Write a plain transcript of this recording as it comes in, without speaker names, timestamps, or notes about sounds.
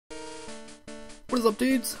What is up,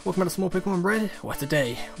 dudes? Welcome back to Small Pokemon Red. Well,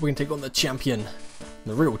 today we're going to take on the champion.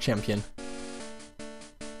 The real champion.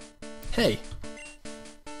 Hey.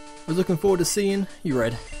 I was looking forward to seeing you,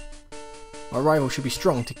 Red. My rival should be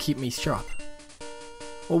strong to keep me sharp.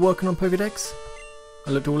 While working on Pokedex,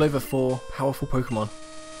 I looked all over for powerful Pokemon.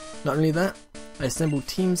 Not only that, I assembled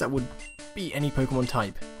teams that would beat any Pokemon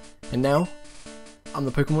type. And now, I'm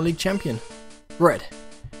the Pokemon League champion. Red,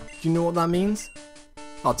 do you know what that means?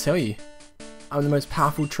 I'll tell you. I'm the most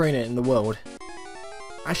powerful trainer in the world.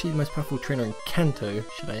 Actually, the most powerful trainer in Kanto,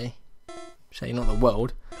 should I say, not the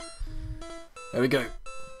world. There we go.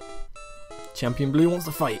 Champion Blue wants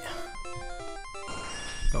to fight.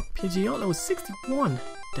 Got Pidgeot level 61.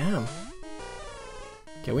 Damn.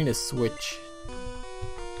 Okay, we need to switch.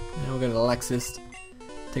 Now we're going to Alexis.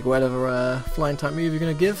 Take whatever flying type move you're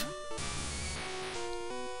going to give.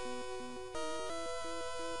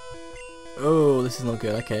 Oh, this is not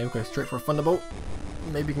good. Okay, we'll go straight for a Thunderbolt.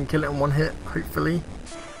 Maybe we can kill it in one hit, hopefully.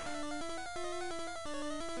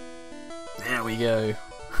 There we go.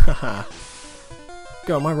 Haha.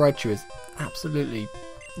 God, my Raichu is absolutely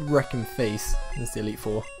wrecking face. This is the Elite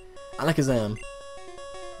Four. Alakazam.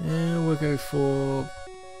 Yeah, we'll go for...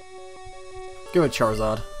 Go with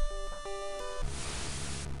Charizard.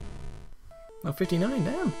 Oh, 59,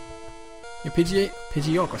 damn. Your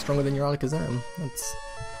Pidgeot got stronger than your Alakazam. That's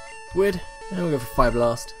weird. And we'll go for Fire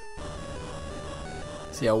Blast.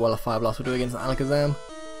 See how well a Fire Blast will do against Alakazam.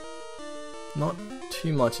 Not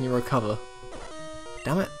too much, and you recover.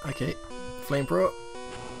 Damn it. Okay. Flame Pro.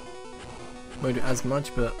 Won't do as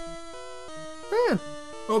much, but man,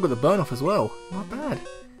 oh, got the burn off as well. Not bad.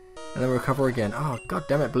 And then recover again. Oh, god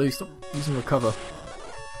damn it, Blue! Stop using recover.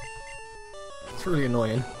 It's really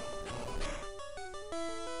annoying.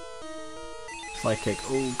 Slide kick.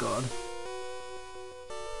 Oh god.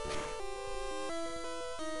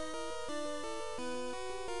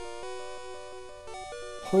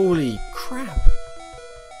 Holy crap!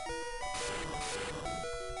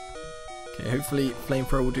 Okay, hopefully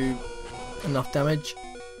Flamethrower will do enough damage.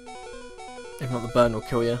 If not, the burn will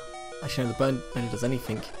kill you. Actually, no, the burn barely does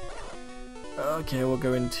anything. Okay, we'll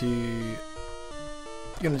go into... You're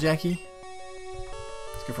gonna Jackie.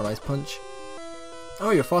 Let's go for a nice punch.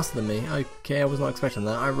 Oh, you're faster than me. Okay, I was not expecting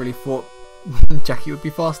that. I really thought Jackie would be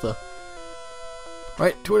faster.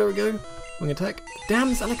 Right, to where we go. Wing attack. Damn,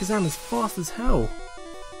 this Alakazam is fast as hell.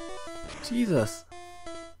 Jesus.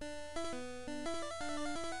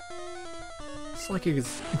 Psychic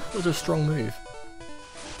is such a strong move.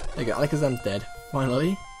 There you go, Alakazam's dead.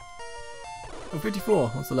 Finally. Oh,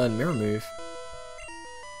 54 wants to learn Mirror Move.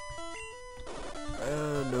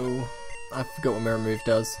 No. I forgot what Mirror Move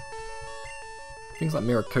does. Things like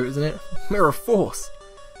Mirror Coat, isn't it? Mirror Force!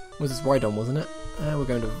 Was this Rhydon, wasn't it? We're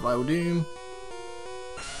going to Vile Doom.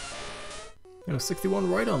 61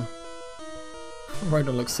 Rhydon.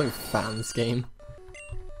 Rhydon looks so fat in this game.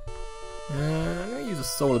 I'm going to use a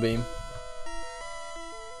Solar Beam.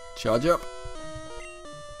 Charge up.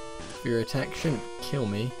 Fury attack shouldn't kill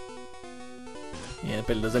me. Yeah, it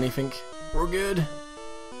barely does anything. We're good.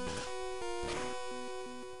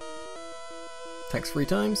 Attacks 3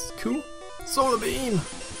 times. Cool. Solar Beam!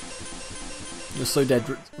 You're so dead,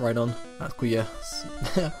 Rhydon. That's cool, yeah.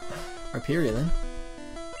 Rhyperior then.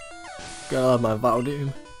 Gotta love my Vile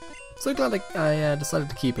Doom. So glad I decided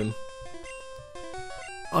to keep him.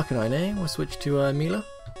 Arcanine, eh? We'll switch to Mila.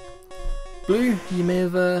 Blue, you may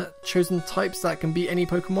have chosen types that can beat any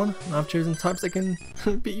Pokemon, and I've chosen types that can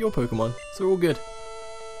beat your Pokemon, so we're all good.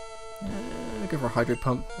 Go for a Hydro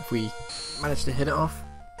Pump if we manage to hit it off.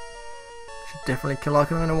 Should definitely kill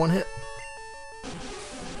Arcanine in one hit.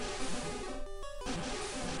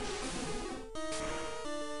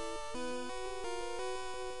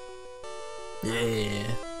 Yeah.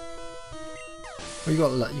 Well,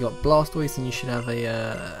 you got Blastoise, and you should have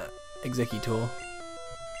a Executor.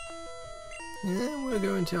 Yeah, we're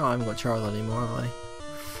going to... Oh, I haven't got Charizard anymore, have I?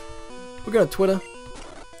 We're going to Twitter.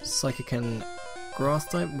 Psychic and Grass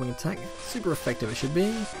type, Wing attack. Super effective it should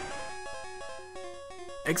be.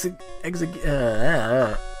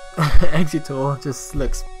 Executor just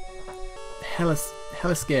looks hella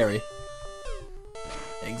scary.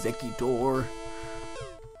 Executor.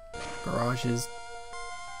 Barrage is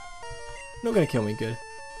not going to kill me, good.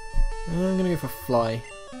 I'm going to go for Fly.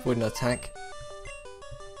 Avoid an attack.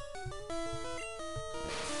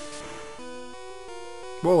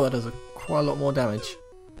 Whoa, that does quite a lot more damage.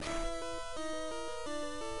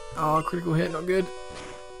 Oh, critical hit, not good.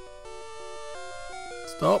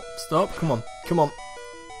 Stop, stop, come on, come on.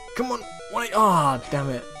 Come on, 1 Ah, damn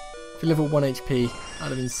it. If you level 1 HP, that'd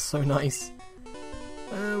have been so nice.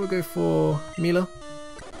 We'll go for Mila.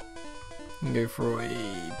 And go for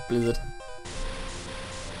a Blizzard.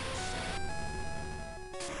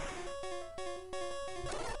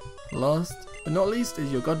 Last but not least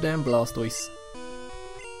is your goddamn Blastoise.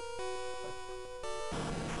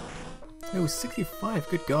 Oh, 65,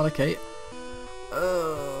 good god, okay.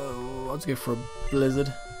 I'll just go for a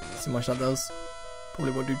Blizzard, see how much that does.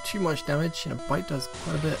 Probably won't do too much damage, and a bite does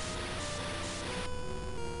quite a bit.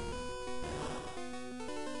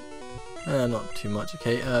 Not too much,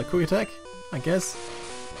 okay. Quick attack, I guess.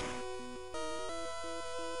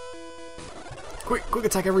 Quick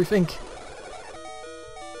attack everything!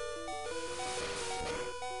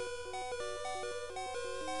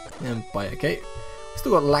 And bite, okay. We've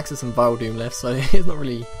still got Laxus and Vileplume left, so it's not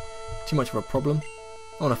really too much of a problem.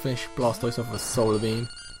 I want to finish Blastoise off with a Solar Beam.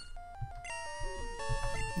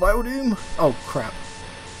 Vileplume! Oh crap.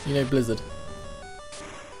 You know Blizzard.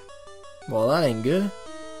 Well, that ain't good.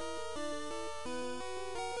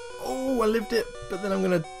 Oh, I lived it, but then I'm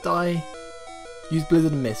gonna die. Use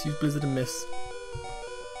Blizzard and miss, use Blizzard and miss.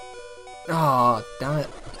 Ah, damn it.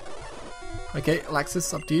 Okay,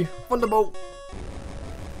 Laxus, up to you. Thunderbolt!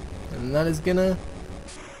 And that is gonna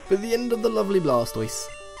be the end of the lovely Blastoise.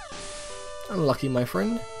 Unlucky, my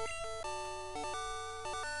friend.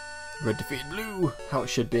 Red defeated blue, how it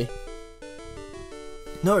should be.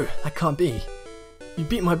 No, that can't be. You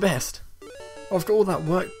beat my best. After all that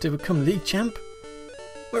work to become league champ?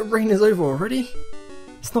 My reign is over already?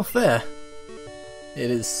 It's not fair. It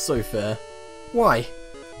is so fair. Why?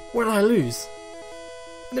 Why did I lose?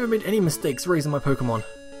 I never made any mistakes raising my Pokemon.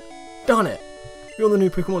 Darn it! You're the new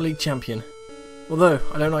Pokemon League champion. Although,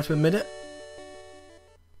 I don't like to admit it.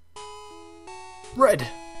 Red!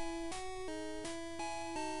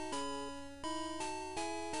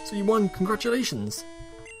 So you won, congratulations!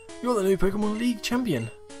 You're the new Pokemon League champion.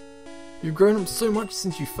 You've grown up so much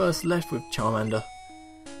since you first left with Charmander.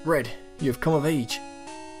 Red, you have come of age.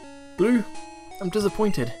 Blue, I'm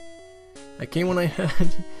disappointed. I came when I heard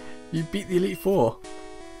you beat the Elite Four.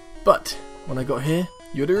 But, when I got here,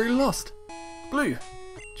 you had already lost. Blue, do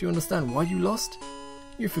you understand why you lost?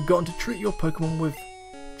 You've forgotten to treat your Pokemon with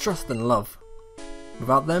trust and love.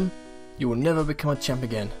 Without them, you will never become a champ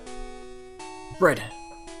again. Red,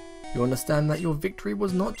 you understand that your victory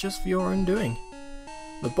was not just for your own doing.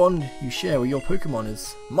 The bond you share with your Pokemon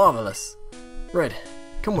is marvellous. Red,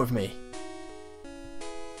 come with me.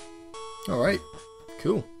 Alright,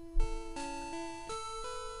 cool.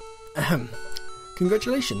 Ahem.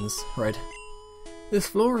 Congratulations, Red. This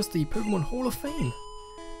floor is the Pokemon Hall of Fame.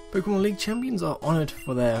 Pokemon League champions are honoured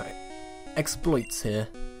for their exploits here.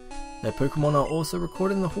 Their Pokemon are also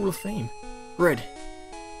recorded in the Hall of Fame. Red,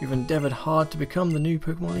 you've endeavoured hard to become the new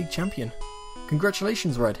Pokemon League champion.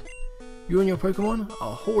 Congratulations, Red. You and your Pokemon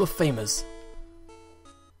are Hall of Famers.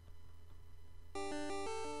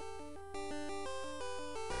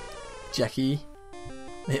 Jackie,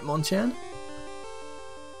 the Hitmonchan.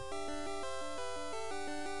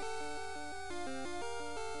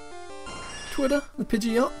 Twitter, the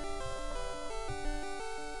Pidgeot.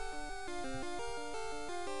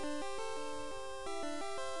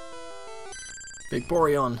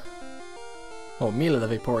 Vaporeon. Oh, Mila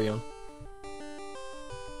the Vaporeon.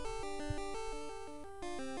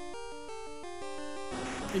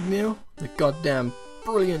 Igneo, the goddamn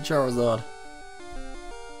brilliant Charizard.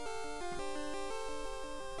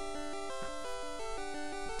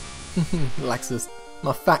 Laxus,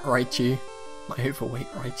 my fat Raichu. My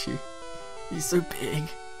overweight Raichu. He's so big.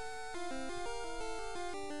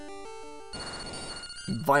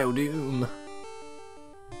 Vileplume.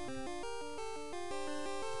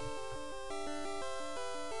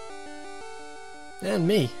 And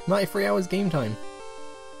me, 93 hours game time.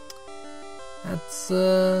 That's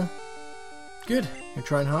good. You're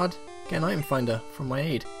trying hard. Get an item finder from my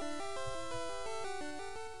aid.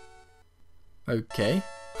 Okay.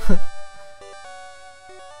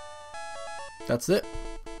 That's it.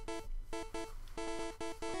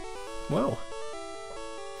 Well,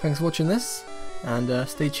 thanks for watching this, and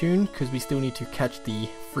stay tuned because we still need to catch the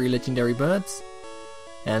 3 legendary birds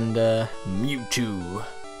and Mewtwo.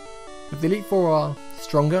 If the Elite Four are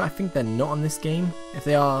stronger, I think they're not on this game. If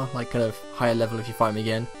they are like kind of higher level, if you fight me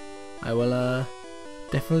again, I will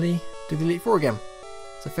definitely do the Elite Four again.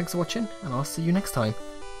 So thanks for watching, and I'll see you next time.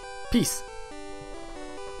 Peace.